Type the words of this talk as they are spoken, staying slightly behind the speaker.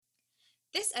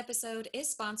This episode is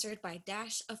sponsored by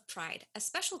Dash of Pride, a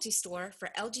specialty store for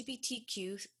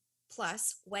LGBTQ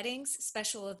plus weddings,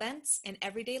 special events, and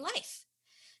everyday life.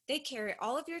 They carry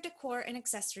all of your decor and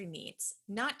accessory needs,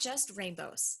 not just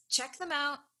rainbows. Check them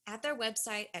out at their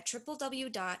website at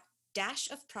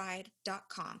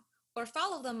www.dashofpride.com or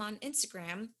follow them on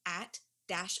Instagram at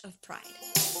Dash of Pride.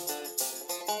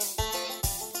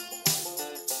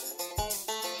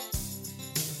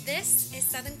 This is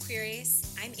Southern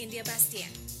Queries. I'm India Bastien.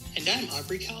 And I'm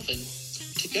Aubrey Calvin.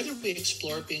 Together we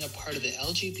explore being a part of the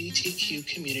LGBTQ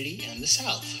community in the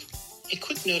South. A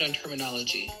quick note on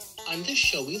terminology. On this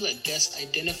show, we let guests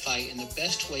identify in the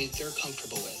best way they're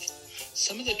comfortable with.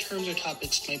 Some of the terms or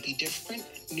topics might be different,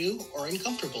 new, or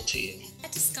uncomfortable to you.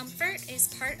 That discomfort is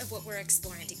part of what we're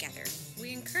exploring together.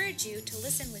 We encourage you to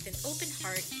listen with an open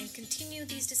heart and continue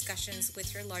these discussions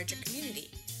with your larger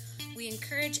community. We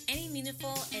encourage any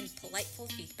meaningful and politeful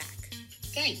feedback.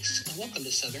 Thanks, and welcome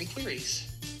to Southern Queries.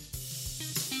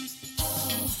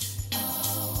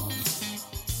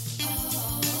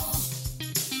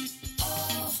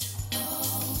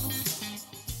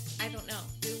 I don't know.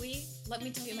 Do we? Let me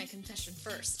tell you my confession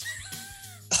first.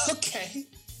 Okay.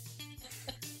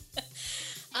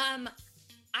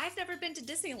 I've never been to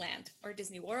Disneyland or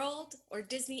Disney World or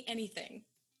Disney anything.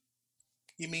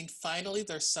 You mean finally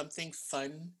there's something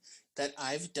fun that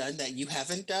I've done that you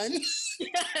haven't done?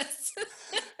 Yes.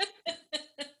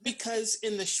 Because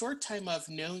in the short time I've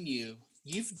known you,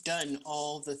 you've done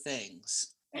all the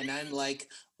things. And I'm like,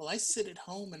 well, I sit at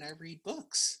home and I read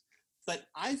books. But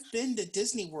I've been to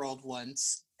Disney World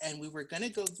once, and we were going to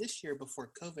go this year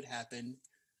before COVID happened.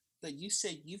 But you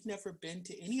said you've never been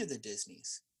to any of the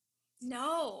Disneys.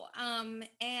 No.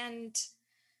 And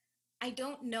I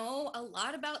don't know a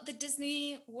lot about the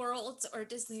Disney World or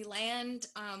Disneyland.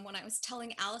 When I was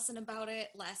telling Allison about it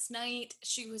last night,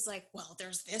 she was like, well,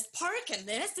 there's this park and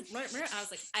this. I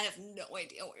was like, I have no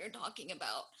idea what you're talking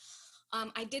about.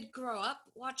 I did grow up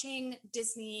watching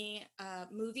Disney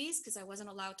movies because I wasn't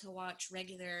allowed to watch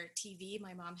regular TV.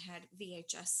 My mom had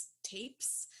VHS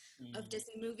tapes of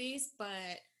Disney movies,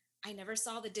 but I never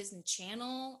saw the Disney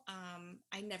Channel.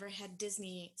 I never had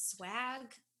Disney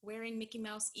swag. Wearing Mickey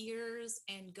Mouse ears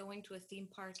and going to a theme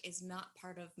park is not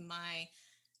part of my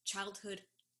childhood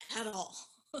at all.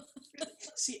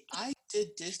 See, I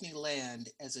did Disneyland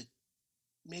as a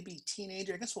maybe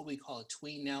teenager. I guess what we call a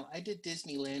tween now. I did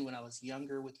Disneyland when I was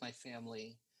younger with my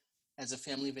family as a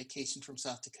family vacation from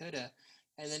South Dakota.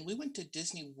 And then we went to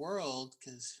Disney World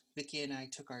because Vicki and I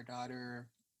took our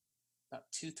daughter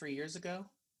about 2, 3 years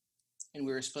ago. And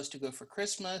we were supposed to go for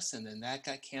Christmas, and then that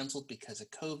got canceled because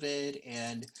of COVID.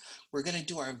 And we're going to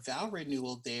do our vow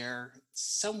renewal there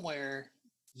somewhere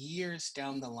years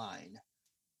down the line.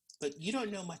 But you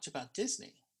don't know much about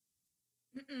Disney.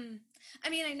 Mm-mm. I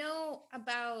mean, I know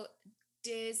about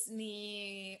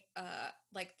Disney,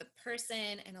 like the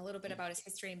person and a little bit about his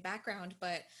history and background,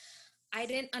 but I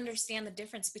didn't understand the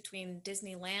difference between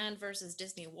Disneyland versus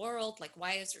Disney World. Like,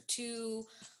 why is there two?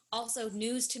 Also,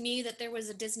 news to me that there was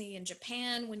a Disney in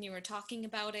Japan when you were talking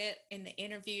about it in the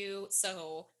interview.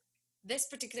 So, this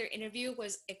particular interview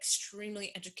was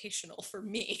extremely educational for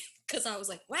me because I was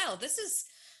like, wow,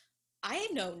 I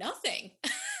know nothing.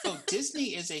 Oh,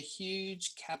 Disney is a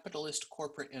huge capitalist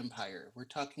corporate empire. We're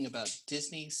talking about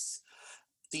Disney's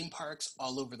theme parks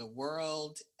all over the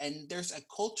world. And there's a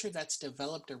culture that's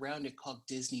developed around it called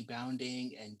Disney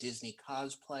bounding and Disney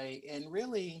cosplay. And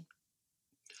really,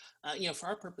 for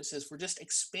our purposes, we're just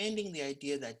expanding the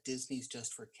idea that Disney's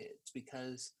just for kids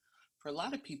because for a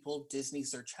lot of people,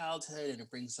 Disney's their childhood and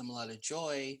it brings them a lot of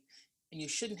joy. And you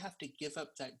shouldn't have to give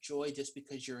up that joy just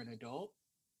because you're an adult.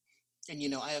 And,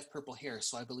 I have purple hair,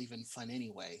 so I believe in fun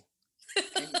anyway.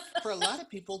 And for a lot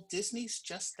of people, Disney's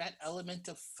just that element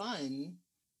of fun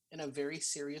in a very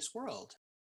serious world.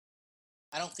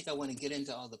 I don't think I want to get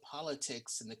into all the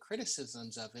politics and the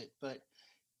criticisms of it, but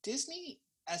Disney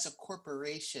as a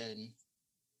corporation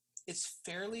is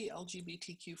fairly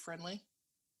LGBTQ friendly.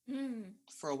 Hmm.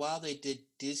 For a while, they did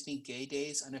Disney Gay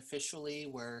Days unofficially,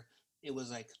 where it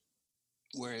was like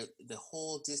where the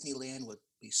whole Disneyland would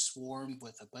be swarmed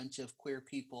with a bunch of queer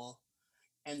people.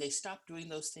 And they stopped doing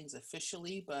those things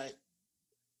officially, but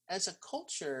as a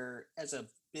culture, as a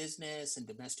business and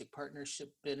domestic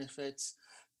partnership benefits,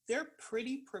 they're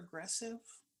pretty progressive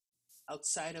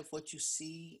outside of what you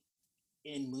see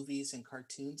in movies and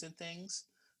cartoons and things.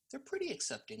 They're pretty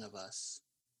accepting of us.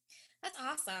 That's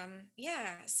awesome.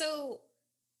 Yeah. So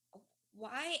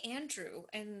why Andrew?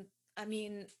 And I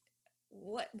mean,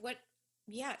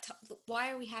 yeah,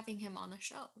 why are we having him on the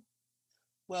show?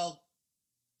 Well,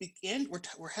 And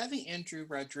we're having Andrew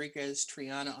Rodriguez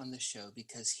Triana on the show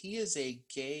because he is a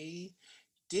gay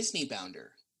Disney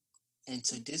bounder. And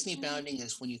so Disney Mhm. bounding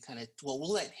is when you kind of, well,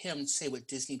 we'll let him say what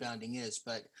Disney bounding is,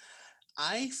 but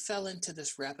I fell into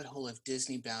this rabbit hole of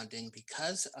Disney bounding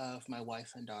because of my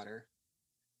wife and daughter.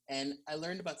 And I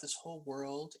learned about this whole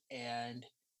world, and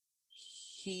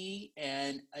he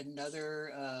and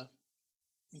another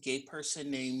gay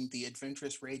person named the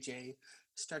Adventurous Ray J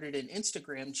started an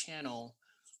Instagram channel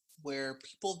where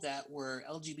people that were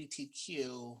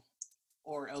LGBTQ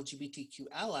or LGBTQ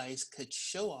allies could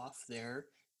show off their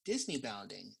Disney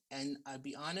bounding. And I'll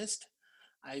be honest,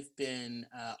 I've been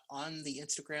on the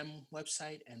Instagram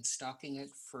website and stalking it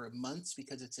for months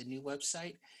because it's a new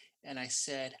website. And I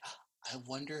said, I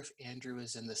wonder if Andrew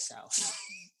is in the South.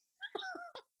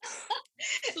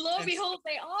 Lo and And behold,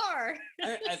 they are.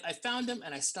 I found him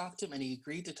and I stalked him and he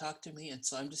agreed to talk to me. And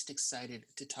so I'm just excited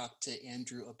to talk to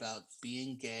Andrew about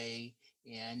being gay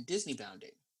and Disney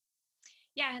bounding.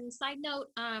 Yeah, and side note,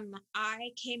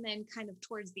 I came in kind of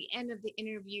towards the end of the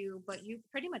interview, but you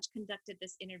pretty much conducted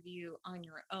this interview on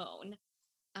your own.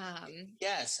 Um,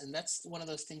 Yes, and that's one of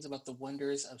those things about the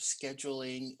wonders of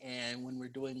scheduling. And when we're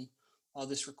doing all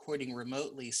this recording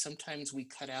remotely, sometimes we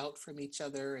cut out from each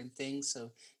other and things.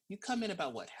 So you come in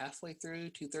about what, halfway through,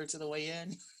 two-thirds of the way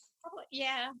in?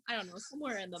 yeah, I don't know,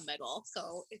 somewhere in the middle.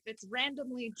 So if it's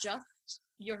randomly just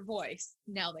your voice,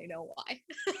 now they know why.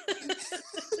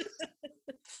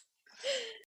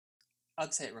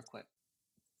 I'll say it real quick.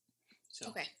 So,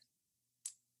 Okay.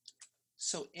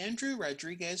 so Andrew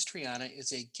Rodriguez Triana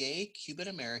is a gay Cuban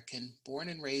American born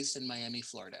and raised in Miami,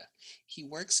 Florida. He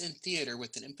works in theater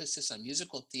with an emphasis on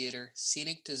musical theater,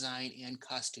 scenic design, and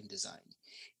costume design.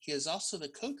 He is also the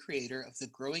co-creator of the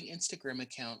growing Instagram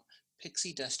account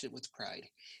Pixie Dusted with Pride.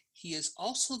 He is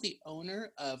also the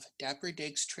owner of Dapper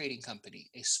Digs Trading Company,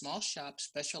 a small shop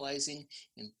specializing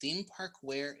in theme park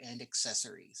wear and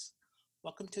accessories.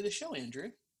 Welcome to the show,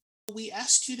 Andrew. We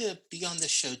asked you to be on the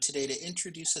show today to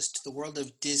introduce us to the world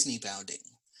of Disney bounding.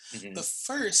 Mhm. But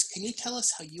first, can you tell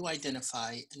us how you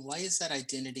identify and why is that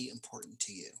identity important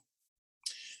to you?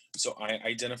 So I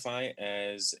identify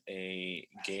as a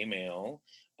gay male.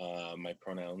 My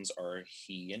pronouns are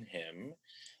he and him.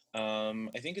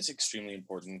 I think it's extremely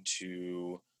important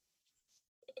to,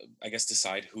 I guess,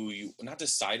 not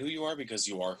decide who you are because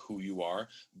you are who you are,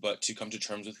 but to come to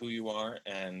terms with who you are.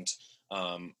 And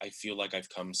I feel like I've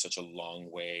come such a long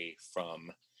way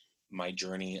from my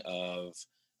journey of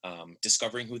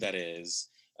discovering who that is,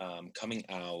 coming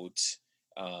out,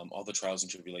 all the trials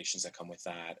and tribulations that come with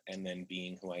that, and then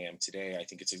being who I am today. I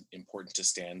think it's important to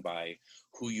stand by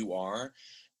who you are.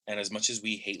 And as much as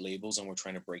we hate labels and we're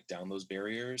trying to break down those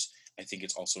barriers, I think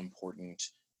it's also important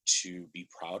to be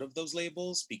proud of those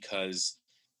labels because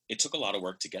it took a lot of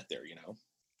work to get there, you know?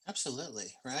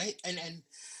 Absolutely, right? And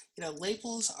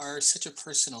labels are such a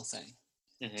personal thing.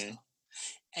 So, Hmm.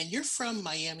 and you're from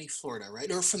Miami, Florida,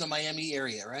 right? Or from the Miami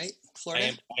area, right? I Florida?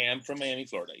 am I am from Miami,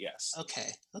 Florida, yes.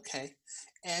 Okay, okay.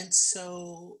 And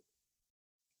so,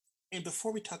 and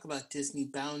before we talk about Disney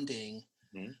bounding,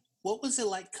 Mhm. what was it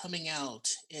like coming out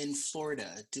in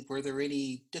Florida? Were there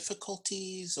any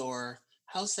difficulties or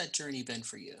how's that journey been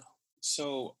for you?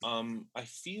 So I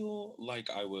feel like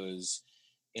I was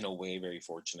in a way very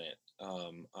fortunate.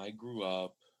 I grew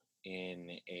up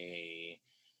in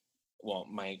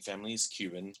my family is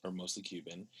Cuban or mostly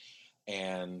Cuban,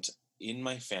 and in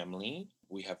my family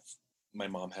my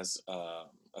mom has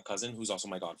a cousin who's also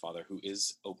my godfather who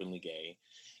is openly gay,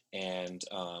 and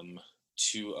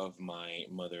two of my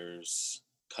mother's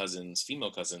cousins,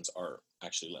 female cousins, are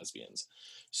actually lesbians.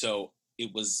 So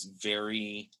it was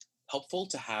very helpful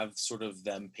to have sort of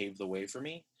them pave the way for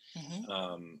me. Hmm.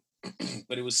 Um,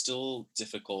 but it was still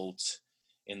difficult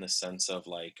in the sense of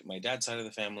like my dad's side of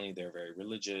the family, they're very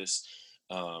religious.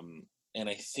 And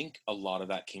I think a lot of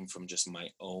that came from just my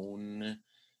own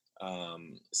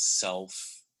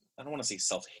self, I don't want to say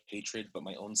self hatred, but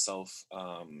my own self,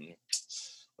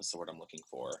 what's the word I'm looking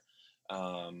for?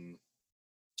 Um,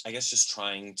 I guess just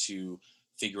trying to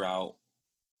figure out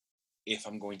if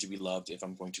I'm going to be loved, if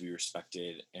I'm going to be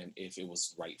respected, and if it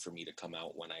was right for me to come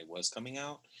out when I was coming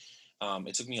out.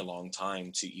 It took me a long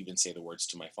time to even say the words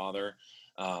to my father.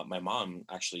 My mom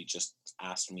actually just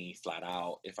asked me flat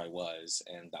out if I was,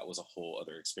 and that was a whole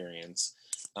other experience.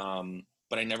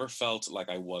 But I never felt like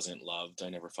I wasn't loved. I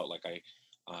never felt like I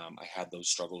had those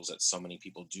struggles that so many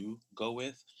people do go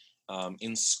with.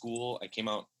 In school, I came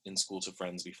out in school to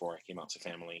friends before I came out to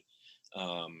family.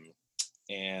 Um,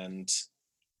 and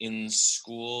in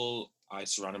school, I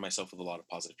surrounded myself with a lot of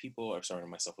positive people. I surrounded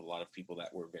myself with a lot of people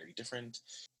that were very different.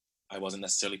 I wasn't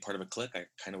necessarily part of a clique. I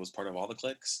kind of was part of all the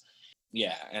cliques.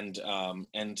 Yeah, and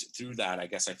through that, I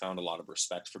guess I found a lot of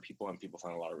respect for people, and people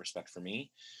found a lot of respect for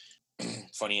me.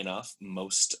 Funny enough,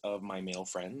 most of my male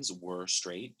friends were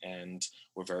straight and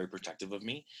were very protective of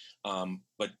me.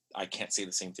 But I can't say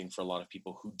the same thing for a lot of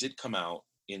people who did come out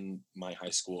in my high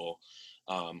school,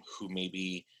 who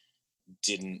maybe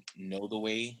didn't know the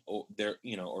way, or they're,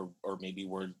 or maybe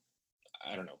were,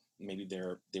 I don't know, maybe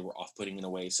they were off-putting in a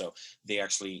way. So they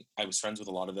actually, I was friends with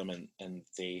a lot of them, and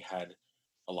they had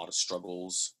a lot of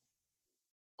struggles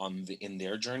in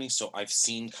their journey. So I've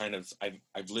seen kind of,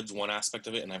 I've lived one aspect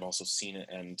of it, and I've also seen it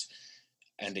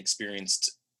and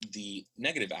experienced the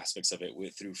negative aspects of it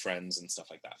through friends and stuff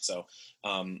like that. So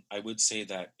I would say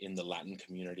that in the Latin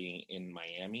community in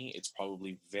Miami, it's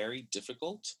probably very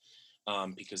difficult,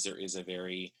 because there is a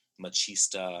very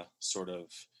machista sort of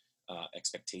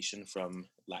expectation from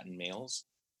Latin males.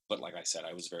 But like I said,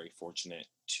 I was very fortunate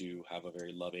to have a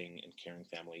very loving and caring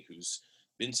family who's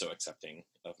been so accepting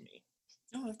of me.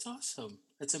 Oh, that's awesome.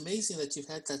 It's amazing that you've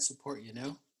had that support, you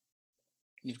know?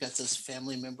 You've got those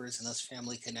family members and those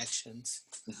family connections.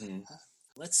 Hmm. Uh,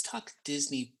 let's talk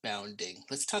Disney bounding.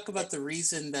 Let's talk about the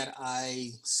reason that I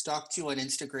stalked you on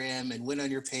Instagram and went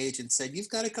on your page and said, you've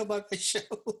got to come on my show.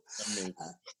 Amazing.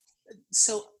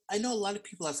 So I know a lot of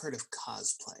people have heard of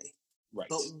cosplay, but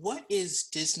Right. what is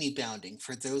Disney bounding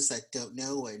for those that don't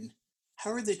know, and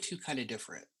how are the two kind of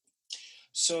different?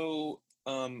 So,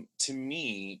 to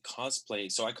me,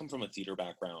 cosplay, so I come from a theater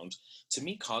background. To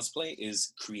me, cosplay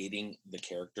is creating the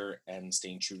character and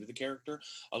staying true to the character.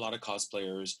 A lot of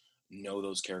cosplayers know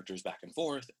those characters back and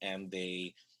forth, and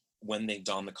when they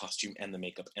don the costume and the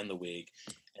makeup and the wig,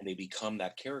 and they become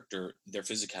that character, their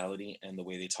physicality and the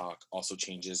way they talk also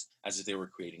changes as if they were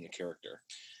creating a character.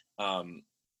 Um,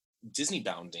 Disney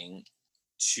bounding,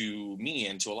 to me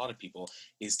and to a lot of people,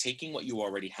 is taking what you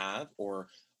already have, or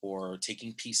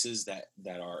taking pieces that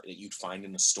you'd find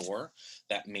in a store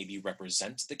that maybe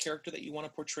represent the character that you want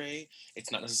to portray.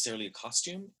 It's not necessarily a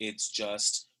costume, it's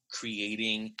just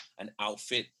creating an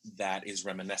outfit that is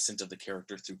reminiscent of the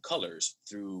character through colors,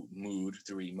 through mood,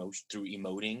 through emotion, through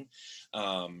emoting.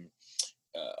 um,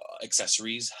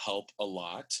 Accessories help a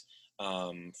lot.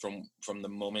 From the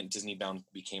moment Disney Bound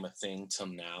became a thing till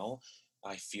now,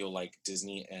 I feel like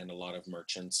Disney and a lot of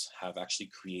merchants have actually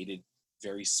created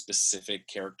very specific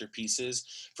character pieces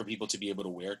for people to be able to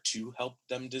wear to help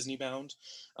them Disney Bound.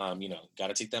 Got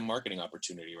to take that marketing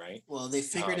opportunity, right? Well, they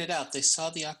figured Um, it out. They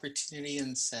saw the opportunity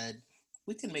and said,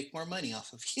 we can make more money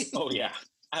off of you. oh yeah,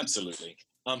 absolutely.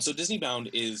 So Disney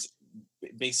Bound is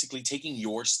basically taking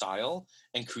your style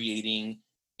and creating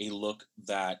a look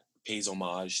that pays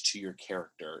homage to your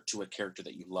character, to a character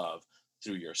that you love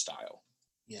through your style.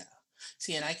 Yeah.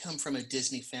 See, and I come from a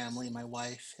Disney family. My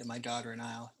wife and my daughter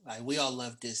and we all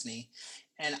love Disney.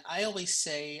 And I always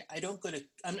say, I don't go to,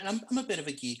 I'm a bit of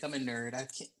a geek. I'm a nerd.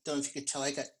 Don't know if you could tell,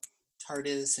 I got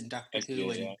TARDIS and Doctor I Who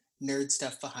did, and yeah. nerd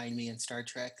stuff behind me and Star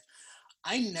Trek.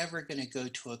 I'm never going to go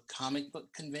to a comic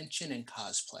book convention and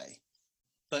cosplay,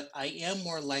 but I am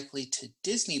more likely to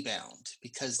Disney bound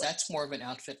because Right. that's more of an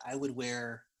outfit I would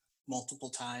wear multiple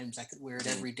times. I could wear it Hmm.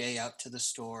 every day out to the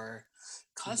store.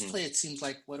 Hmm. Cosplay, it seems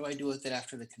like, what do I do with it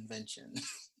after the convention?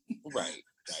 Right,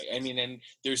 right. I mean, and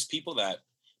there's people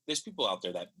out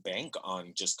there that bank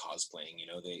on just cosplaying.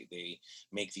 They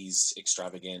make these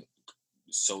extravagant,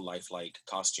 so lifelike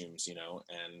costumes.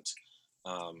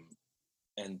 Um,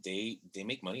 and they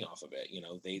make money off of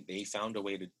it. They found a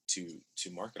way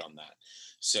to market on that.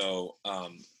 So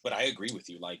but I agree with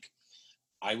you. Like,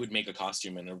 I would make a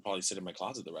costume and it would probably sit in my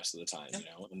closet the rest of the time.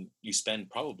 Yeah. And you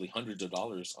spend probably hundreds of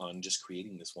dollars on just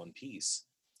creating this one piece.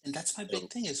 And that's my So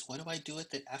big thing is what do I do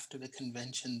with it after the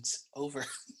convention's over?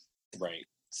 right.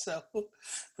 So,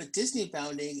 but Disney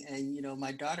bounding, and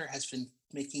my daughter has been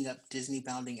making up Disney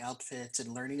bounding outfits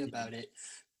and learning Mhm. about it.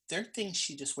 They're things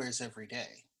she just wears every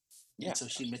day. And Yeah, so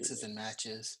she mixes absolutely. and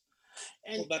matches.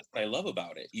 Well, And that's what I love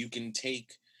about it. You can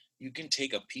take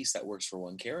a piece that works for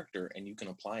one character and you can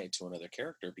apply it to another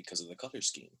character because of the color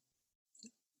scheme.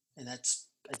 and that's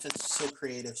so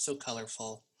creative, so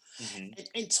colorful. Hmm.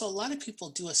 And so a lot of people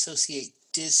do associate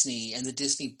Disney and the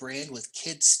Disney brand with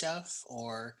kids stuff,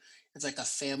 or it's like a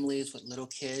families with little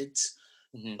kids.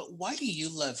 Hmm. But why do you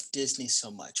love Disney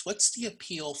so much? What's the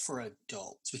appeal for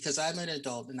adults? Because I'm an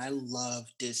adult and I love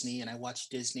Disney and I watch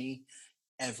Disney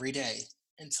every day.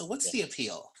 And so what's Yeah. the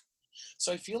appeal?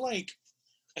 So I feel like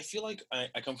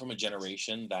I come from a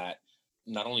generation that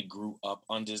not only grew up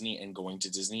on Disney and going to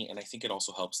Disney, and I think it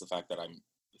also helps the fact that I'm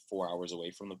 4 hours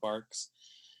away from the parks.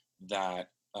 That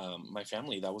my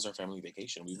family, that was our family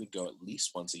vacation. We would go at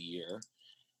least once a year.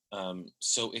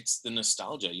 So it's the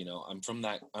nostalgia, I'm from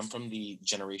the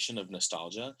generation of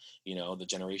nostalgia, the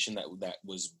generation that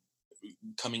was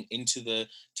coming into the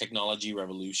technology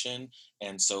revolution.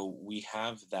 And so we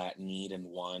have that need and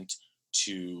want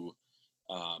to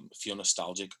feel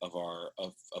nostalgic of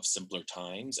of simpler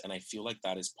times. And I feel like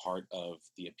that is part of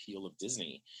the appeal of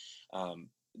Disney.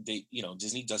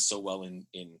 Disney does so well in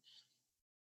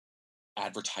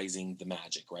advertising the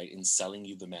magic, right? In selling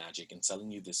you the magic and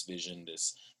selling you this vision,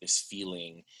 this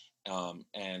feeling.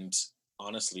 And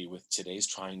honestly, with today's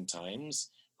trying times,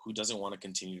 who doesn't want to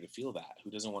continue to feel that? Who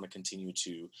doesn't want to continue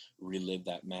to relive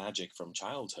that magic from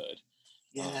childhood?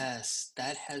 Um, Yes,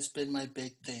 that has been my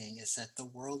big thing is that the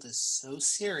world is so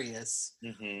serious.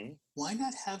 mhm. Why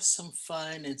not have some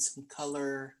fun and some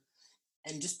color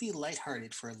and just be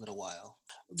lighthearted for a little while?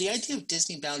 The idea of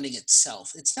Disney bounding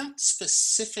itself, it's not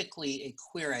specifically a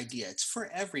queer idea, it's for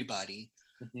everybody.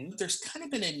 Mhm. But there's kind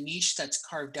of been a niche that's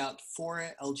carved out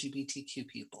for LGBTQ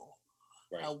people.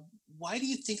 Right. Uh, why do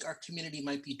you think our community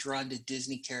might be drawn to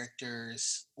Disney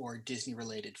characters or Disney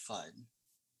related fun?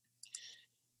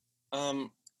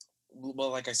 Um, well,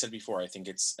 like I said before, I think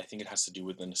it has to do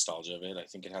with the nostalgia of it. I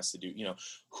think it has to do,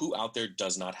 who out there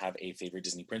does not have a favorite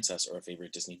Disney princess or a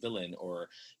favorite Disney villain, or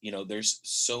there's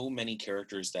so many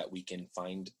characters that we can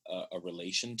find a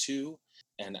relation to,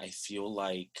 and I feel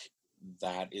like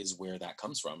that is where that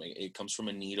comes from. It comes from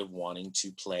a need of wanting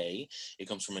to play. It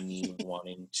comes from a need of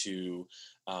wanting to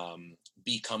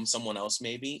become someone else,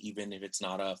 maybe, even if it's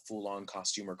not a full-on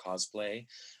costume or cosplay.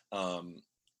 Um,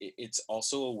 it's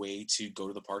also a way to go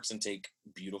to the parks and take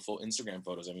beautiful Instagram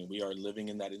photos. I mean, we are living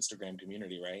in that Instagram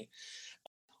community, right?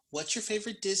 What's your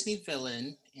favorite Disney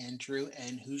villain, Andrew,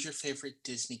 and who's your favorite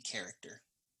Disney character?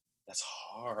 That's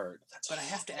hard. That's But I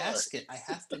have to hard. ask it. I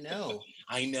have to know.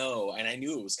 I know, and I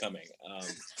knew it was coming.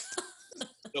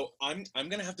 So I'm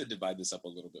gonna have to divide this up a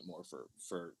little bit more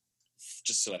for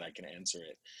just so that I can answer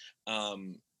it.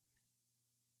 Um,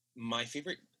 my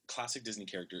favorite classic Disney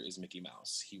character is Mickey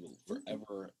Mouse. He will Ooh,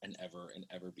 forever and ever and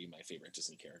ever be my favorite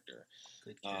Disney character.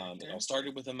 good It all character.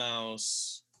 started with a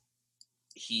mouse.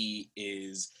 He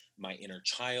is my inner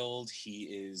child. He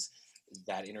is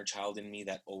that inner child in me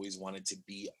that always wanted to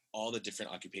be all the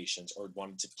different occupations or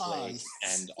wanted to Oh, play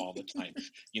yes. and all the time.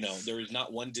 There is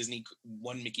not one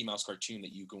Mickey Mouse cartoon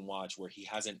that you can watch where he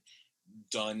hasn't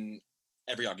done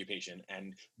every occupation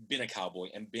and been a cowboy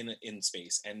and been in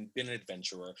space and been an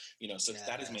adventurer. So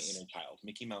that is my Yes. inner child.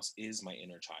 Mickey Mouse is my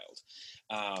inner child.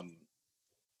 Um,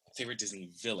 favorite Disney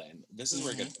villain. This is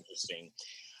where it Hmm. gets interesting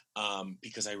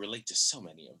because I relate to so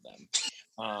many of them.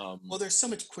 Well, there's so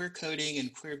much queer coding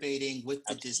and queer baiting with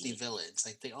the Disney Absolutely, villains.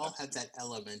 Like they all have absolutely. that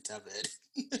element of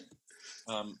it.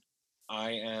 Um,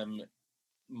 I am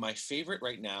my favorite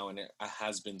right now, and it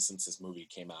has been since this movie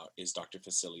came out, is Dr.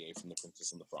 Facilier from The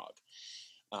Princess and the Frog.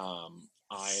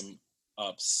 I'm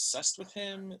obsessed with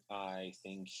him. I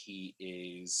think he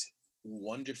is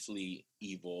wonderfully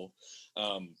evil.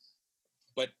 Um,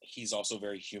 but he's also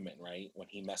very human, right? When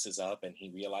he messes up and he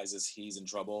realizes he's in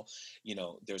trouble,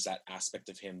 there's that aspect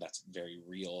of him that's very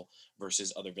real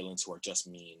versus other villains who are just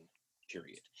mean,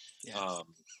 period. Yes. Um,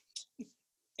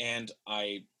 and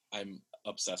I'm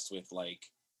obsessed with like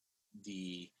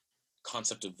the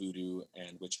concept of voodoo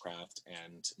and witchcraft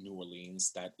and New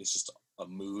Orleans. That is just a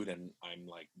mood, and I'm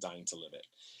like dying to live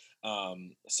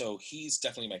it. So he's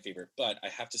definitely my favorite, but I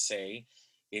have to say,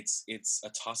 it's a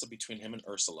toss up between him and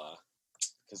Ursula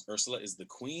because Ursula is the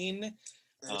queen.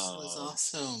 Ursula's Um,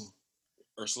 awesome.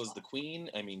 Ursula's the queen.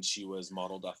 I mean, she was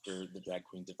modeled after the drag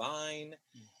queen Divine,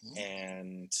 Hmm.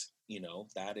 and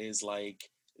that is like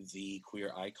the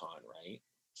queer icon, right?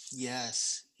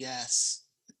 Yes. Yes.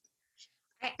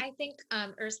 I think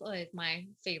Ursula is my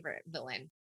favorite villain,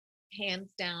 hands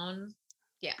down.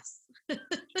 Yes.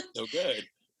 So good.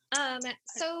 Um.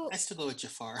 So, I still go with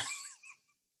Jafar.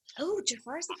 oh,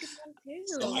 Jafar's a good one I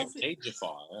So I too. love it. played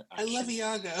Jafar I love actually.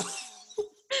 Iago.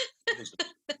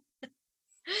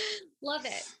 Love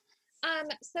it.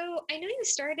 So I know you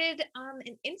started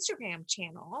an Instagram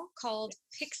channel called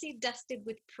Pixie Dusted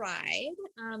with Pride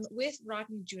with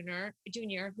Rodney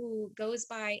Jr., who goes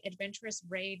by Adventurous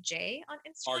Ray J on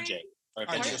Instagram. RJ, or RJ.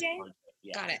 Adventurous RJ? RJ.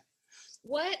 Yeah. Got it.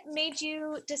 What made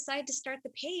you decide to start the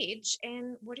page,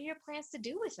 and what are your plans to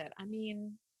do with it? I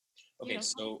mean, Okay, tell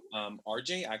me so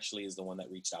RJ actually is the one that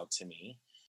reached out to me.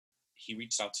 He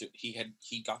reached out to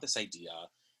he got this idea,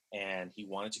 and he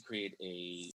wanted to create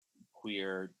a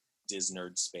queer Disney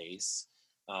space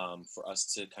for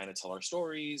us to kind of tell our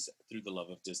stories through the love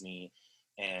of Disney,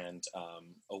 and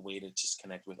a way to just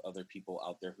connect with other people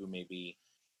out there who maybe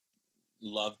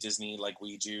love Disney like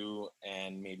we do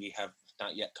and maybe have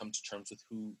not yet come to terms with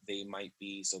who they might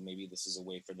be. So maybe this is a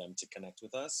way for them to connect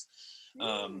with us.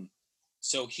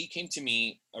 So he came to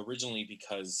me originally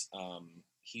because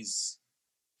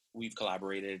we've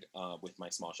collaborated with my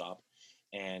small shop,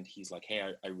 and he's like, hey,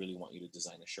 I really want you to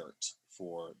design a shirt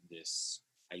for this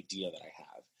idea that I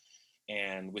have.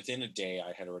 And within a day,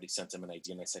 I had already sent him an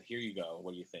idea, and I said, here you go.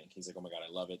 What do you think? He's like, oh my God,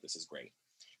 I love it. This is great.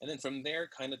 And then from there,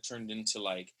 kind of turned into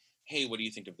like, hey, what do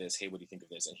you think of this? Hey, what do you think of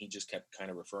this? And he just kept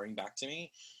kind of referring back to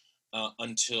me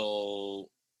until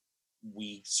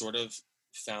we sort of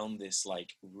found this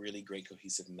like really great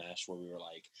cohesive mesh where we were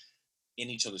like in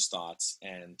each other's thoughts,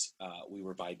 and we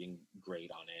were vibing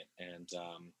great on it. And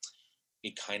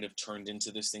it kind of turned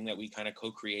into this thing that we kind of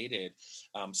co-created.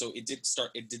 So it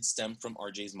did stem from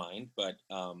RJ's mind, but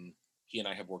he and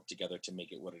I have worked together to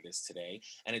make it what it is today.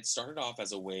 And it started off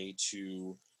as a way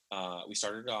to, we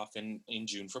started off in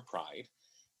June for Pride.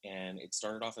 And it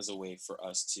started off as a way for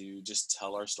us to just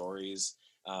tell our stories.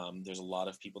 There's a lot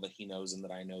of people that he knows and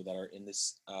that I know that are in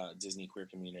this Disney queer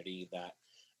community that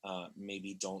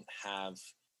maybe don't have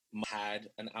had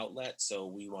an outlet, so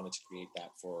we wanted to create that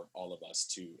for all of us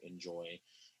to enjoy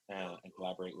and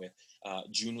collaborate with.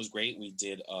 June was great. We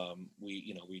did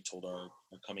we told our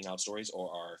coming out stories, or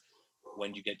our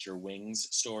when you get your wings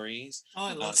stories. Oh,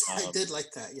 I love that. I did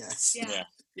like that. Yes.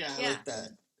 Yeah, I like that.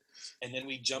 And then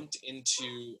we jumped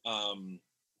into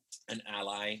an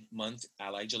ally month,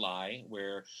 Ally July,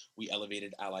 where we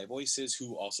elevated ally voices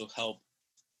who also help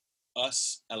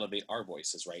us elevate our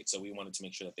voices, right? So we wanted to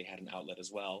make sure that they had an outlet as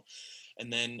well.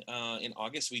 And then in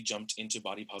August, we jumped into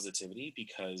body positivity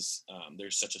because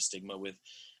there's such a stigma with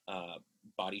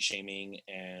body shaming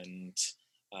and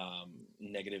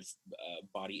negative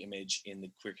body image in the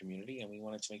queer community. And we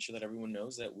wanted to make sure that everyone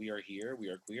knows that we are here, we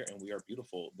are queer, and we are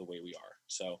beautiful the way we are.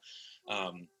 So,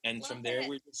 and from there,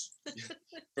 we're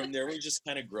just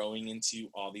kind of growing into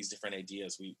all these different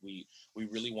ideas. We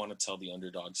really want to tell the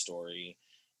underdog story,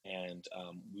 and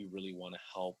we really want to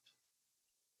help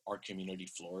our community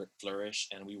flourish,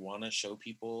 and we want to show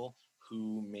people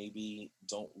who maybe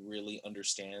don't really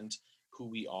understand who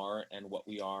we are and what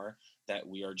we are, that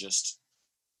we are just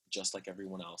like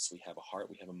everyone else. We have a heart,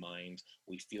 we have a mind,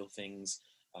 we feel things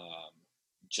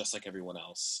just like everyone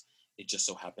else. It just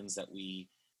so happens that we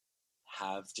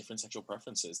have different sexual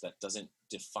preferences. That doesn't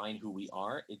define who we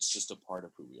are, it's just a part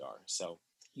of who we are. So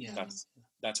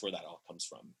that's where that all comes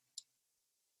from.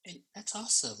 And that's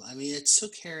awesome. I mean, it's so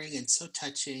caring and so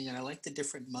touching, and I like the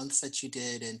different months that you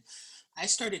did. And I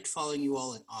started following you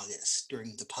all in August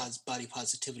during the body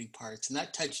positivity parts, and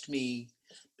that touched me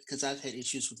because I've had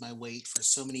issues with my weight for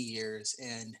so many years.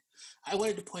 And I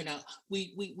wanted to point out,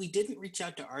 we didn't reach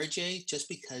out to RJ just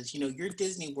because, you're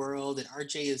Disney World and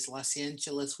RJ is Los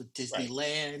Angeles with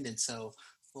Disneyland. Right. And so,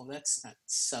 well, that's not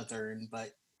Southern,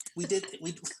 but we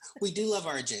do love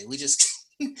RJ.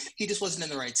 He just wasn't in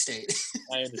the right state.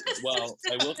 I understand. Well,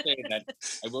 I will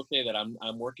say that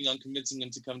I'm working on convincing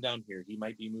him to come down here. He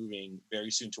might be moving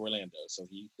very soon to Orlando, so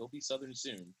he'll be Southern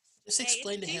soon. Just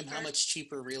explain to him how much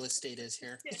cheaper real estate is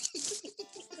here.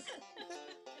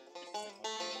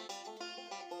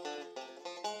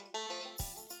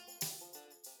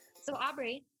 So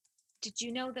Aubrey, did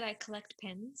you know that I collect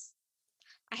pins?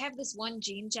 I have this one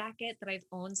jean jacket that I've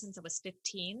owned since I was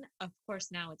 15. Of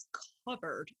course, now it's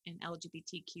covered in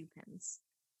LGBTQ pins.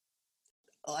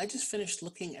 Well, I just finished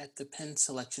looking at the pin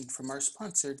selection from our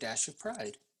sponsor, Dash of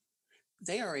Pride.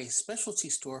 They are a specialty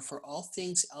store for all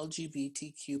things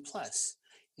LGBTQ+,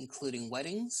 including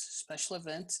weddings, special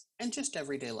events, and just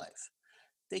everyday life.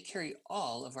 They carry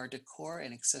all of our decor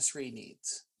and accessory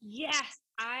needs. Yes,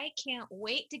 I can't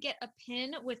wait to get a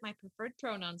pin with my preferred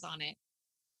pronouns on it.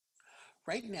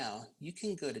 Right now, you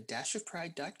can go to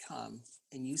dashofpride.com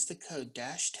and use the code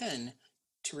DASH10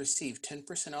 to receive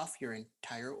 10% off your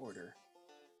entire order.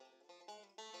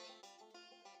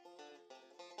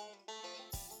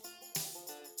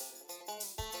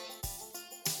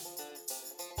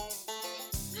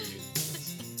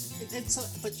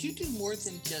 But you do more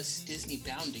than just Disney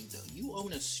bounding, though. You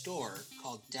own a store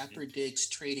called Dapper Diggs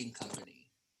Trading Company.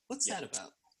 What's that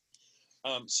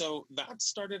about? So that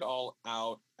started all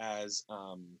out as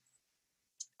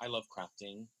I love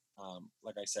crafting.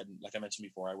 Like I mentioned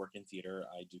before, I work in theater.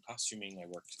 I do costuming. I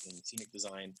work in scenic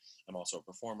design. I'm also a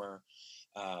performer.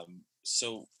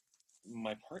 So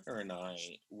my partner and I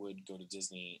would go to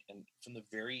Disney, and from the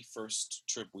very first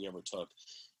trip we ever took,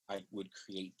 I would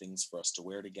create things for us to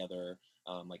wear together,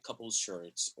 like couples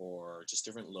shirts or just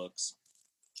different looks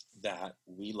that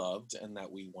we loved and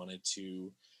that we wanted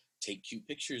to take cute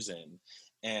pictures in.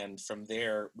 And from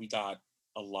there, we got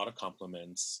a lot of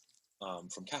compliments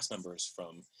from cast members,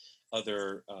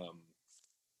 other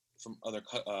from other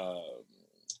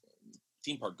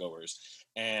theme park goers,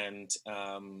 and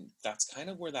that's kind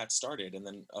of where that started. And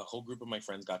then a whole group of my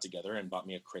friends got together and bought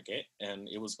me a Cricut, and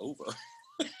it was over.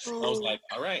 I was Oh, like,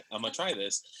 all right, I'm gonna try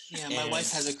this. yeah, my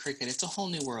wife has a Cricut. It's a whole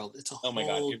new world. It's a Oh my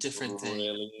god, whole it different thing.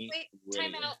 really, Wait,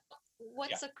 really time out.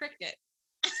 What's a Cricut?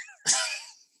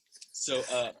 So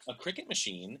a Cricut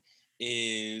machine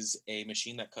is a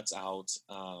machine that cuts out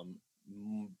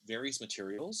various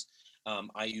materials.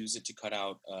 I use it to cut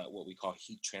out what we call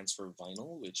heat transfer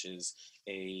vinyl, which is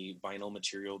a vinyl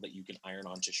material that you can iron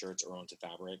onto shirts or onto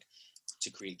fabric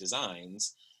to create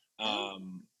designs.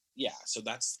 Yeah, so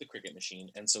that's the Cricut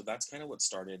machine. And so that's kind of what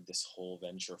started this whole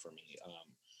venture for me.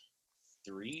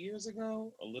 3 years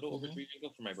ago, a little over 3 years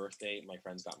ago, for my birthday, my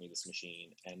friends got me this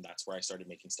machine, and that's where I started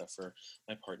making stuff for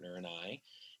my partner and I.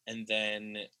 And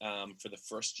then for the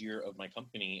first year of my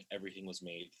company, everything was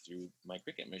made through my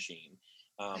Cricut machine.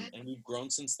 And we've grown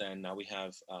since then. Now we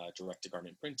have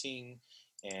direct-to-garment printing,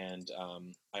 and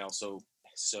I also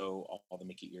sew all the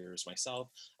Mickey ears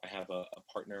myself. I have a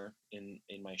partner in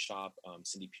my shop,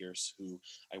 Cindy Pierce, who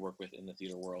I work with in the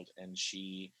theater world, and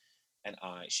she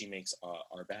makes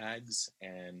our bags,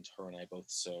 and her and I both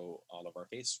sew all of our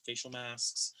facial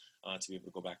masks to be able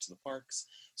to go back to the parks.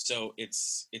 So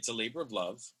it's a labor of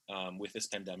love. With this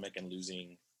pandemic and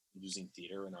losing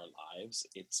theater in our lives,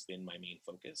 it's been my main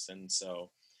focus, and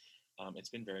so it's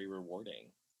been very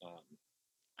rewarding.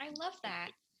 I love that.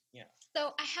 Yeah.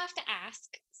 So I have to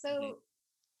ask. So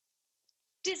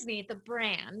Disney, the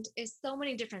brand, is so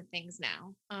many different things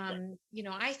now. You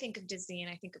know, I think of Disney and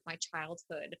I think of my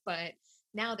childhood, but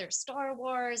now there's Star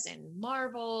Wars and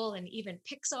Marvel and even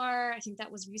Pixar. I think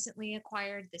that was recently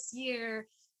acquired this year.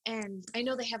 And I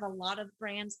know they have a lot of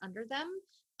brands under them.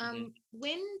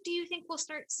 When do you think we'll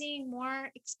start seeing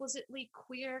more explicitly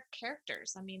queer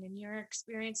characters? I mean, in your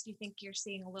experience, do you think you're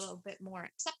seeing a little bit more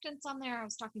acceptance on there? I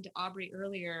was talking to Aubrey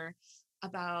earlier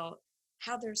about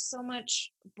how there's so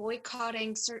much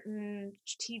boycotting certain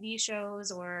TV shows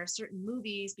or certain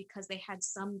movies because they had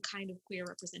some kind of queer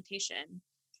representation.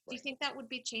 Do you think that would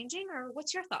be changing, or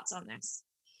what's your thoughts on this?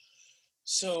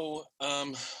 So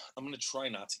I'm going to try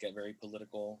not to get very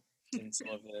political in some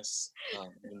of this,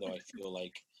 even though I feel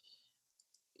like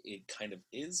it kind of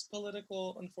is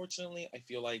political, unfortunately. I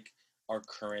feel like our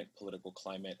current political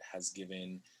climate has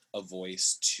given a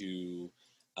voice to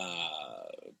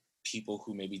people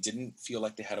who maybe didn't feel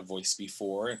like they had a voice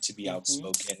before, to be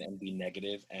outspoken and be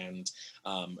negative and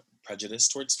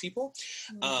prejudiced towards people.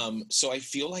 So I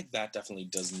feel like that definitely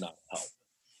does not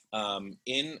help.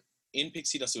 In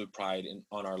Pixie Dusted with Pride,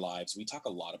 on our lives, we talk a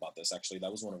lot about this. Actually,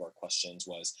 that was one of our questions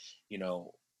was, you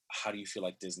know, how do you feel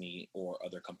like Disney or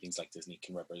other companies like Disney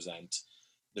can represent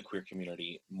the queer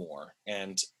community more?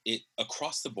 And it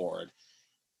across the board,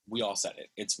 we all said it.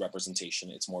 It's representation.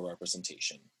 It's more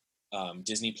representation.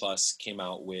 Disney Plus came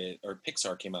out with, or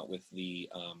Pixar came out with the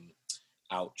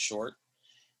Out short,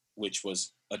 which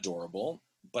was adorable.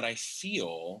 But I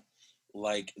feel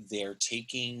like they're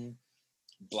taking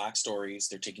Black stories,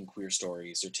 they're taking queer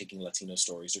stories, they're taking Latino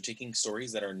stories, they're taking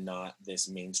stories that are not this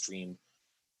mainstream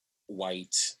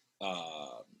white,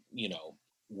 you know,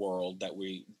 world that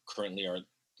we currently are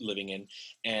living in,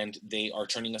 and they are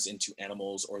turning us into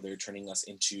animals, or they're turning us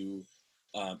into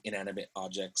inanimate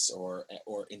objects, or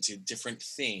into different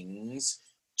things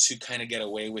to kind of get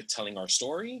away with telling our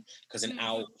story. Because in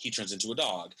Out, he turns into a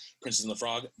dog. Princess and the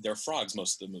Frog, they're frogs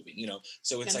most of the movie, you know.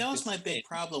 So it's and like that was my big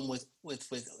problem with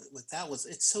that was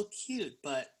it's so cute,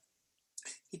 but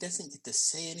he doesn't get to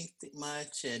say anything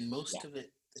much, and most of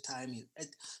it the time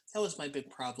that was my big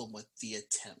problem with the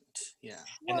attempt. Yeah.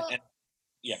 Well, and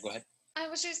yeah, go ahead. I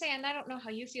was just saying, I don't know how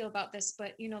you feel about this,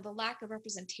 but you know, the lack of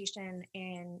representation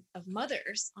of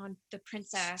mothers on the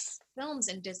princess films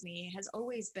in Disney has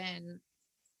always been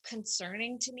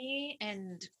concerning to me.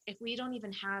 And if we don't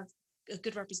even have a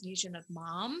good representation of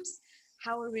moms,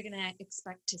 how are we going to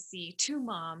expect to see two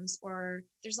moms? Or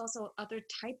there's also other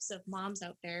types of moms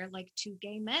out there, like two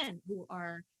gay men who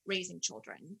are raising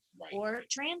children, or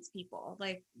trans people.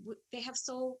 Like they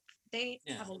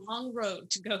have a long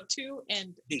road to go to,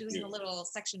 and doing a little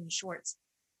section shorts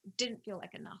didn't feel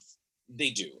like enough. They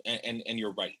do, and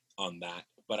you're right on that.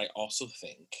 But I also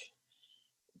think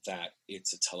that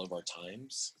it's a tell of our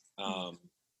times.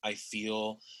 I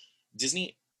feel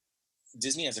Disney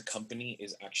as a company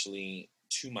is actually,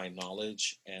 to my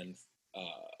knowledge, and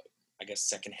I guess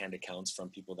secondhand accounts from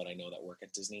people that I know that work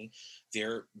at Disney,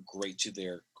 they're great to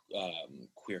their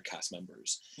queer cast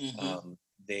members.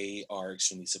 They are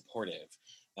extremely supportive.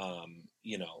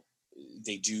 You know,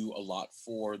 they do a lot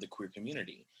for the queer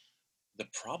community. The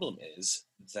problem is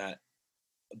that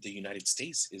the United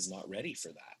States is not ready for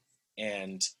that.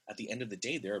 And at the end of the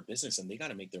day, they're a business and they got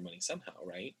to make their money somehow,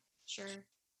 right? Sure.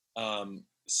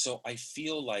 So I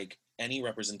feel like any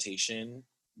representation,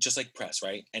 just like press,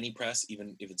 right? Any press,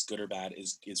 even if it's good or bad,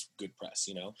 is good press.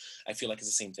 You know, I feel like it's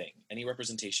the same thing. Any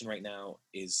representation right now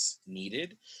is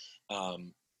needed.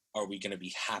 Um, are we going to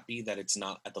be happy that it's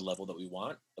not at the level that we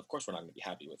want? Of course, we're not going to be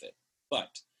happy with it. But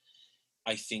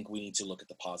I think we need to look at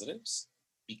the positives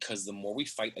because the more we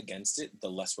fight against it, the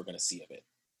less we're going to see of it.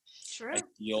 True. I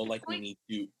feel Good like we point. need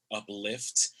to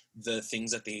uplift the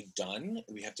things that they've done.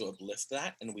 We have to uplift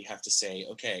that and we have to say,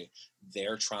 okay,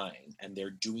 they're trying and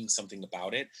they're doing something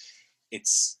about it.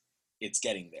 It's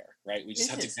getting there, right? We just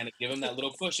It have to is. kind of give them that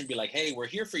little push and be like, hey, we're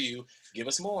here for you. Give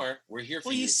us more. We're here for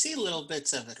Well, you. you see little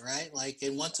bits of it, right? Like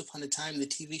in Once Upon a Time, the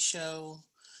TV show,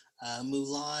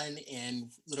 Mulan,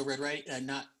 and Little Red Riding,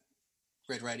 not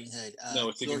Red Riding Hood, No,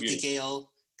 it's Sleeping Dorothy Beauty.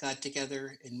 Gale got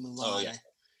together in Oh Mulan. yeah.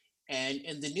 And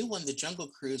in the new one, The Jungle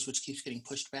Cruise, which keeps getting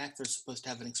pushed back, they're supposed to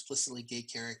have an explicitly gay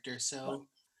character. So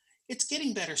it's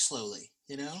getting better slowly,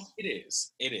 you know? It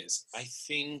is. It is. I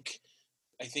think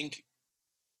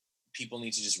people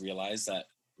need to just realize that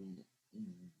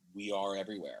we are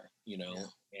everywhere, you know,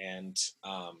 and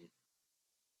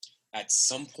at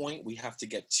some point we have to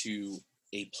get to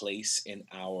a place in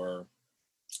our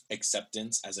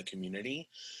acceptance as a community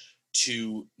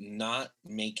to not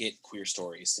make it queer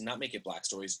stories, to not make it Black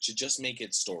stories, to just make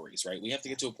it stories, right? We have to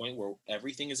get to a point where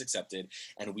everything is accepted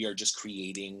and we are just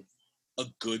creating a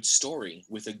good story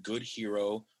with a good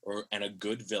hero and a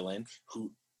good villain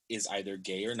who is either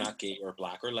gay or not gay or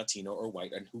Black or Latino or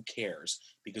white, and who cares,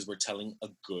 because we're telling a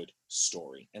good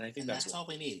story. And I think And that's all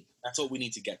we need. that's what we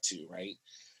need to get to, right?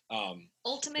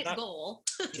 Ultimate goal.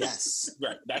 Yes.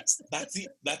 Right. That's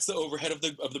the overhead of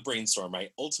the brainstorm,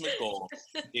 right? Ultimate goal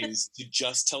is to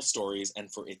just tell stories and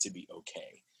for it to be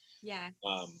okay. Yeah.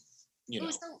 You know.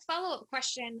 So follow-up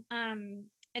question.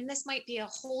 And this might be a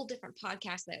whole different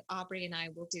podcast that Aubrey and I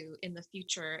will do in the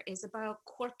future, is about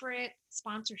corporate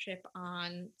sponsorship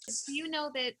on. Do you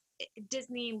know that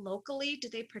Disney locally, do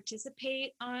they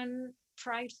participate on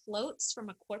Pride floats from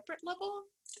a corporate level?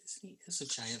 Disney is a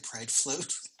giant pride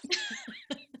float.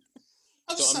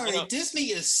 I'm So sorry, Disney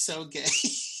is so gay.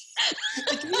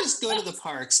 Like, you just go to the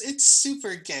parks. It's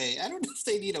super gay. I don't know if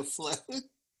they need a float.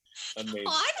 Amazing.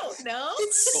 Oh, I don't know.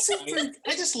 It's super.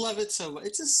 I just love it so much.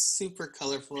 It's just super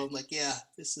colorful. I'm like, yeah,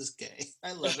 this is gay.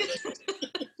 I love it.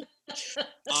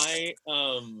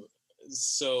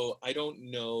 So I don't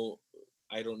know.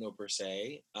 I don't know per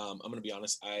se. I'm gonna be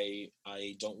honest. I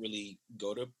don't really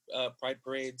go to pride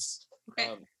parades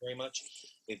very much.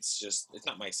 It's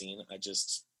not my scene. I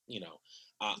just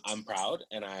I'm proud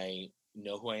and I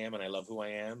know who I am and I love who I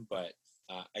am, but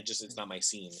it's not my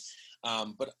scene.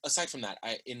 But aside from that,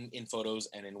 in photos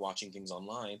and in watching things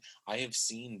online, I have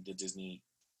seen the Disney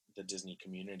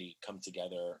community come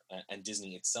together and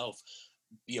Disney itself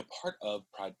be a part of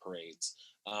pride parades.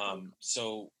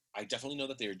 So I definitely know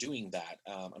that they're doing that.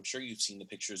 I'm sure you've seen the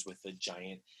pictures with the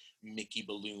giant Mickey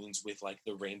balloons with like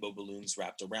the rainbow balloons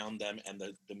wrapped around them and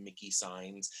the Mickey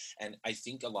signs. And I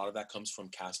think a lot of that comes from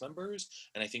cast members.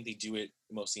 And I think they do it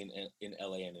mostly in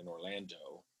LA and in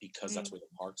Orlando because that's where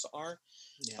the parks are.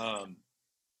 Yeah.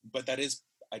 But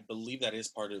I believe that is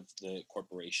part of the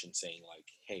corporation saying like,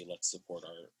 hey, let's support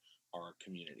our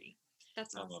community.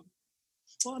 That's awesome.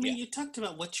 Well, I mean, you talked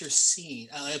about what you're seeing,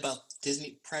 about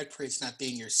Disney Pride Parades not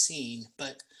being your scene,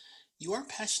 but you are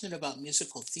passionate about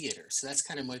musical theater, so that's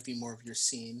kind of might be more of your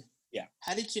scene. Yeah.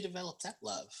 How did you develop that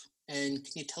love? And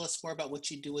can you tell us more about what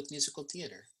you do with musical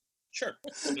theater? Sure.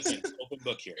 Listen, open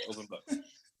book here. Open book.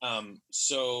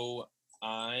 So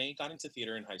I got into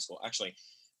theater in high school. Actually,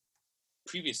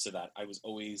 previous to that, I was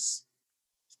always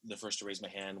the first to raise my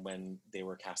hand when they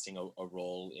were casting a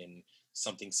role in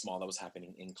something small that was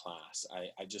happening in class.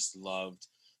 I just loved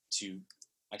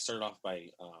I started off by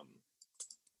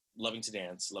loving to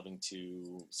dance, loving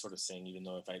to sort of sing, even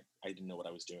though if I didn't know what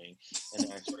I was doing. And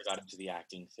then I sort of got into the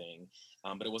acting thing.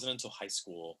 But it wasn't until high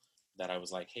school that I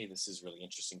was like, hey, this is really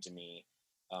interesting to me.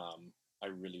 I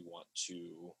really want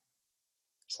to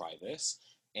try this.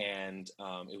 And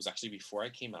it was actually before I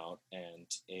came out, and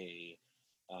a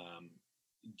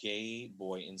gay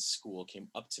boy in school came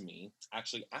up to me,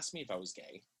 actually asked me if I was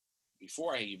gay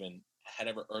before I even had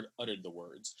ever uttered the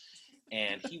words.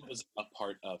 And he was a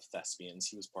part of Thespians.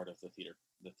 He was part of the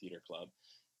theater club.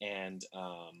 And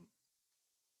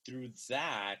through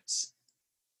that,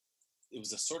 it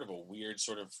was a sort of a weird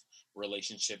sort of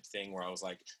relationship thing where I was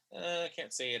like, I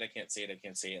can't say it.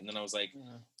 And then I was like,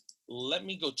 let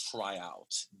me go try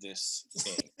out this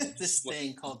thing. This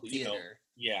thing called theater.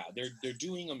 Yeah, they're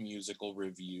doing a musical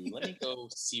review. Let me go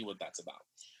see what that's about.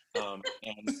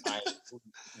 And I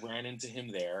ran into him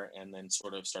there, and then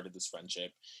sort of started this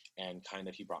friendship, and kind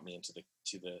of he brought me into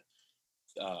the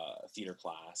theater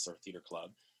class or theater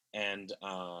club, and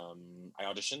I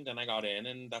auditioned and I got in,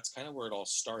 and that's kind of where it all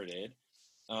started.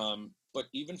 But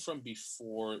even from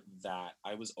before that,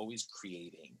 I was always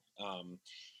creating.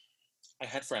 I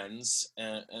had friends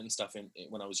and stuff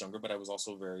when I was younger, but I was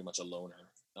also very much a loner.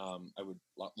 I would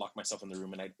lock myself in the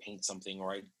room and I'd paint something,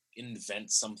 or I'd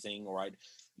invent something, or I'd,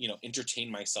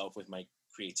 entertain myself with my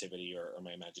creativity or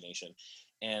my imagination.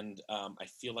 And I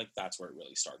feel like that's where it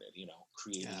really started,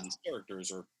 creating Yeah. these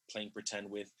characters or playing pretend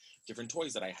with different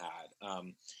toys that I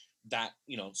had. That,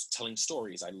 telling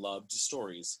stories. I loved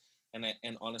stories. And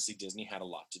honestly, Disney had a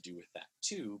lot to do with that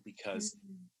too, because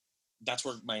Mhm. that's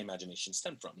where my imagination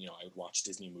stemmed from. I would watch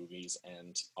Disney movies,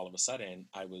 and all of a sudden,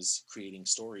 I was creating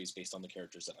stories based on the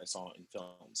characters that I saw in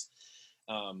films.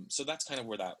 So that's kind of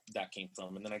where that came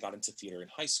from. And then I got into theater in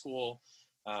high school,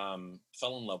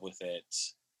 fell in love with it,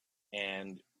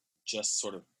 and just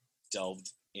sort of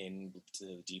delved into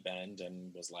the deep end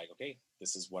and was like, okay,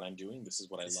 this is what I'm doing. This is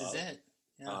what I This is love. it.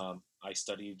 Yeah. I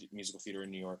studied musical theater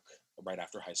in New York right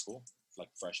after high school, like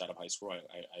fresh out of high school.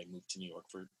 I moved to New York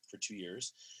for 2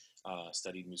 years.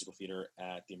 Studied musical theater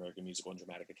at the American Musical and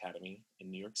Dramatic Academy in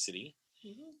New York City,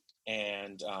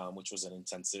 and which was an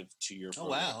intensive 2-year Oh,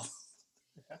 program. wow.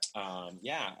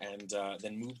 Yeah, and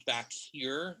then moved back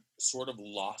here, sort of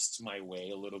lost my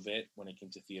way a little bit when it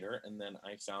came to theater, and then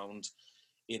I found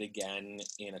it again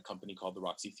in a company called the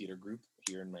Roxy Theater Group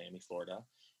here in Miami, Florida,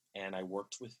 and I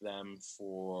worked with them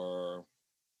for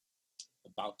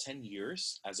about 10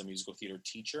 years as a musical theater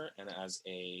teacher and as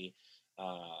a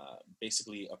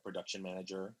basically a production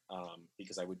manager,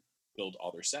 because I would build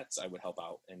all their sets. I would help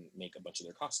out and make a bunch of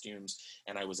their costumes,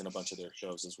 and I was in a bunch of their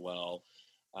shows as well.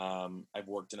 I've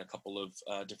worked in a couple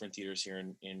of different theaters here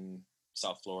in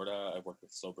South Florida. I've worked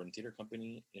with Slow Burn Theater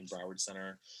Company in Broward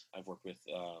Center. I've worked with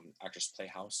Actors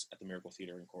Playhouse at the Miracle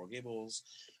Theater in Coral Gables.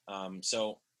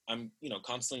 So I'm,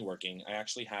 constantly working. I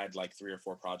actually had like 3 or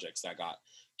 4 projects that got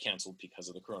canceled because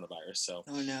of the coronavirus. So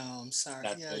Oh, no. I'm sorry.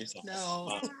 that's Yeah. very sad.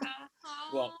 No.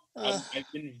 Well, Uh,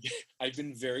 I've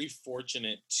been very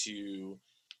fortunate to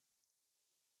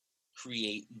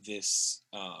create this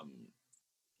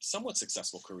somewhat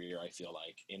successful career. I feel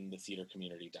like in the theater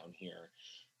community down here,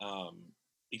 um,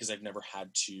 because I've never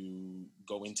had to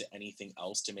go into anything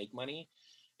else to make money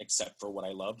except for what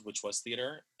I loved, which was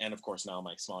theater, and of course now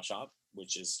my small shop,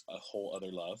 which is a whole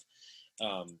other love.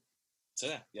 Um, so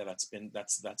yeah,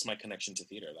 that's my connection to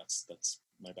theater. That's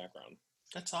my background.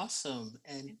 that's awesome.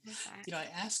 And, I love that. I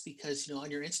ask because, on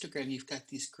your Instagram, you've got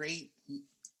these great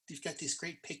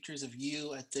pictures of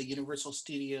you at the Universal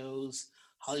Studios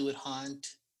Hollywood Haunt.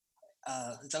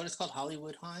 Is that what it's called?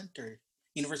 Hollywood Haunt or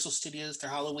Universal Studios, their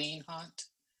Halloween Haunt?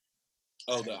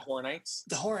 I Oh, don't the know. Horror Nights.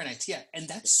 The Horror Nights, yeah. And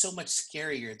that's so much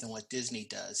scarier than what Disney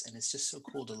does. And it's just so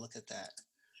cool to look at that.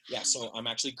 Yeah, so I'm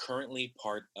actually currently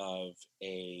part of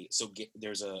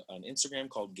there's an Instagram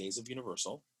called Gaze of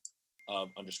Universal, of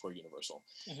underscore Universal,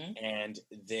 Hmm. and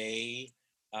they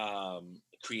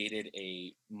created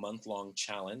a month-long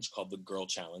challenge called the Girl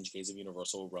Challenge, Gaze of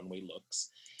Universal Runway Looks.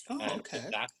 Oh, And if okay.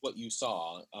 that's what you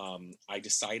saw, I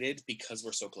decided, because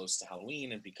we're so close to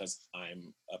Halloween and because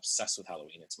I'm obsessed with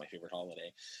Halloween, it's my favorite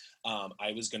holiday,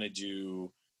 I was going to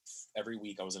do, every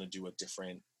week I was going to do a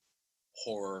different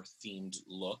horror themed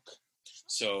look.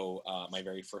 So my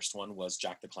very first one was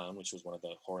Jack the Clown, which was one of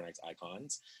the Horror Nights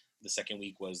icons. The second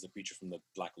week was the creature from the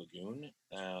Black Lagoon.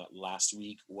 Last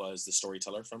week was the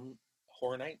storyteller from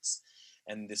Horror Nights,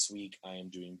 and this week I am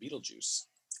doing Beetlejuice.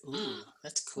 Ooh,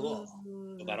 that's cool. So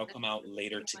Ooh, that'll that's come out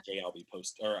later pretty much- today.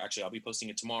 I'll be posting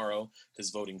it tomorrow because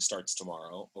voting starts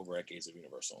tomorrow over at Gaze of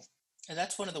Universal. And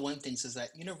that's one of the one things is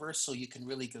that Universal, you can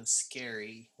really go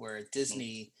scary, where Mm.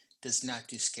 Disney does not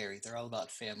do scary. They're all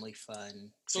about family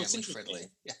fun, So it's family interesting.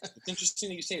 friendly. Yeah. It's interesting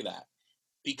that you say that,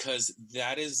 because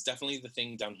that is definitely the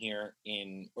thing down here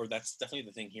or that's definitely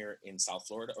the thing here in South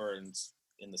Florida, or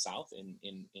in the South,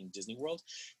 in Disney World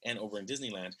and over in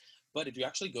Disneyland. But if you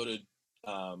actually go to,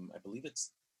 I believe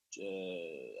it's,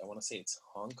 I want to say it's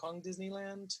Hong Kong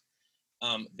Disneyland,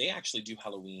 they actually do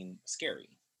Halloween scary.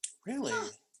 Really? Huh.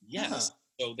 Yes.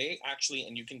 So they actually,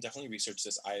 and you can definitely research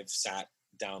this. I've sat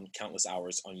down countless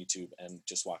hours on YouTube and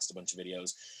just watched a bunch of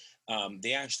videos.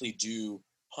 They actually do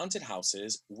haunted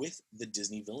houses with the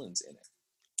Disney villains in it.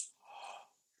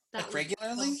 that Like would be so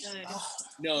regularly? good. Oh,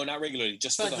 No, not regularly,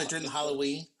 just so for like during the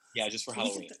Halloween. yeah, just for We could,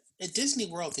 Halloween. at Disney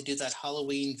World, they do that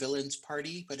Halloween villains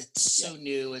party, but it's Yeah. so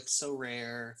new, it's so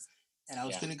rare. And I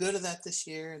was Yeah. going to go to that this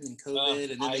year, and then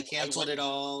COVID, and then they canceled it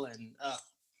all. And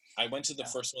I went to the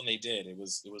Yeah. first one they did. It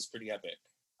was pretty epic.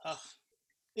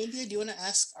 India, do you want to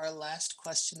ask our last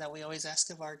question that we always ask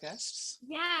of our guests?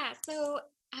 Yeah. So,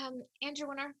 Andrew,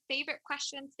 one of our favorite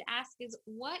questions to ask is,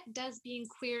 what does being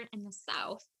queer in the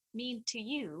South mean to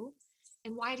you,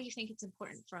 and why do you think it's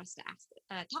important for us to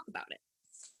talk about it?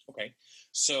 Okay.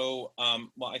 So,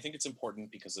 well, I think it's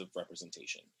important because of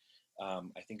representation.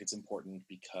 I think it's important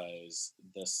because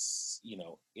this,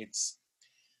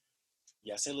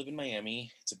 yes, I live in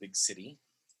Miami. It's a big city,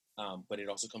 but it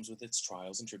also comes with its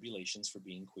trials and tribulations for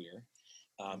being queer.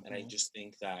 And I just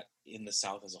think that in the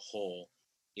South as a whole,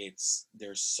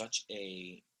 there's such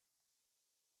a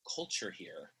culture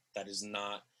here that is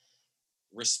not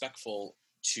respectful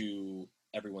to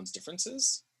everyone's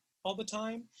differences all the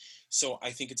time. So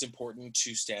I think it's important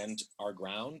to stand our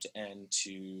ground and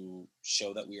to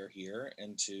show that we are here,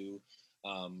 and to,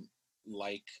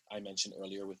 like I mentioned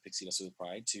earlier with Pixie Dust with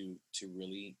Pride, to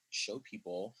really show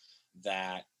people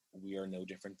that we are no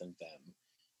different than them.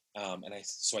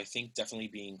 So I think definitely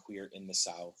being queer in the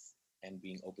South and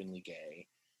being openly gay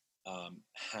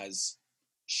has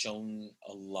shown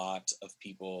a lot of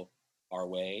people our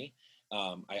way.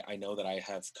 I know that I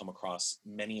have come across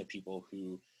many of people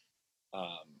who,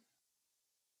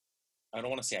 I don't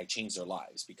want to say I changed their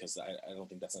lives, because I don't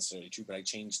think that's necessarily true, but I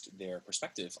changed their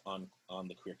perspective on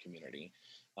the queer community.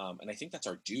 And I think that's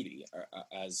our duty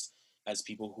as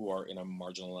people who are in a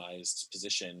marginalized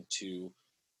position to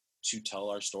tell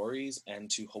our stories and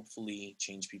to hopefully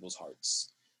change people's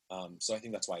hearts. So I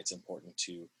think that's why it's important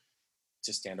to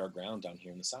stand our ground down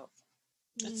here in the South.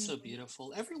 That's so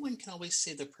beautiful. Everyone can always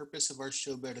say the purpose of our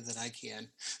show better than I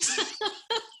can.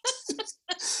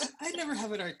 I never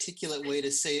have an articulate way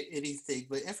to say anything,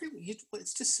 but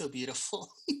it's just so beautiful.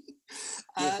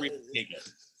 Feel free to take it.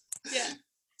 Yeah.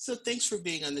 So thanks for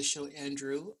being on the show,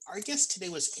 Andrew. Our guest today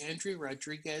was Andrew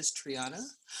Rodriguez Triana.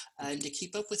 And to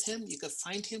keep up with him, you can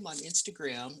find him on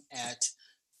Instagram at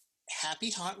Happy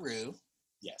Hot Roo.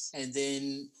 Yes. And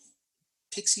then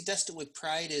Pixie Dusted with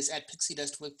Pride is at Pixie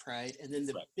Dusted with Pride. And then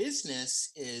the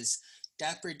business is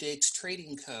Dapper Digs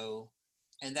Trading Co.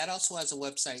 And that also has a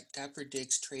website,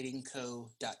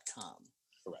 dapperdigstradingco.com.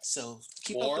 Correct. So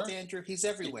keep up with Andrew. He's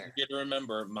everywhere. You get to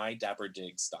remember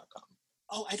mydapperdigs.com.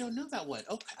 Oh, I don't know that one.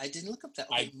 Okay, I didn't look up that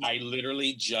one. I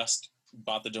literally just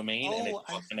bought the domain, and it's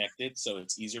all connected, so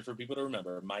it's easier for people to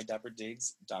remember.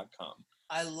 mydapperdigs.com.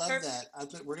 I love that.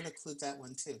 We're going to include that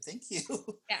one too. Thank you.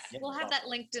 Yeah, we'll have that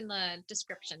linked in the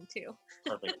description too.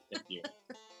 Perfect. Thank you.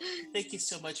 Thank you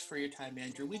so much for your time,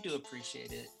 Andrew. We do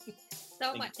appreciate it.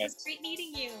 So much. It was great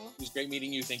meeting you. It was great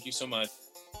meeting you. Thank you so much.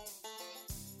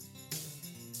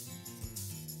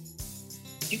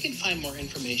 You can find more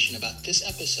information about this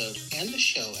episode and the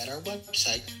show at our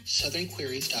website,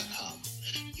 southernqueries.com.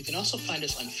 You can also find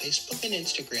us on Facebook and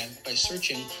Instagram by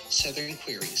searching Southern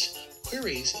Queries.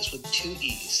 Queries is with 2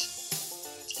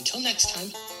 E's. Until next time,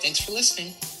 thanks for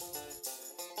listening.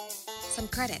 Some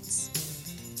credits.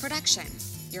 Production,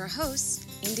 your hosts,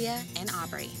 India and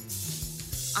Aubrey.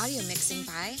 Audio mixing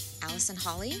by Allison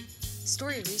Hawley.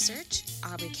 Story research,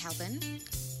 Aubrey Calvin.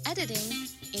 Editing,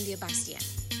 India Bastien.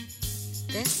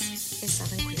 This is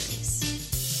Southern Queries.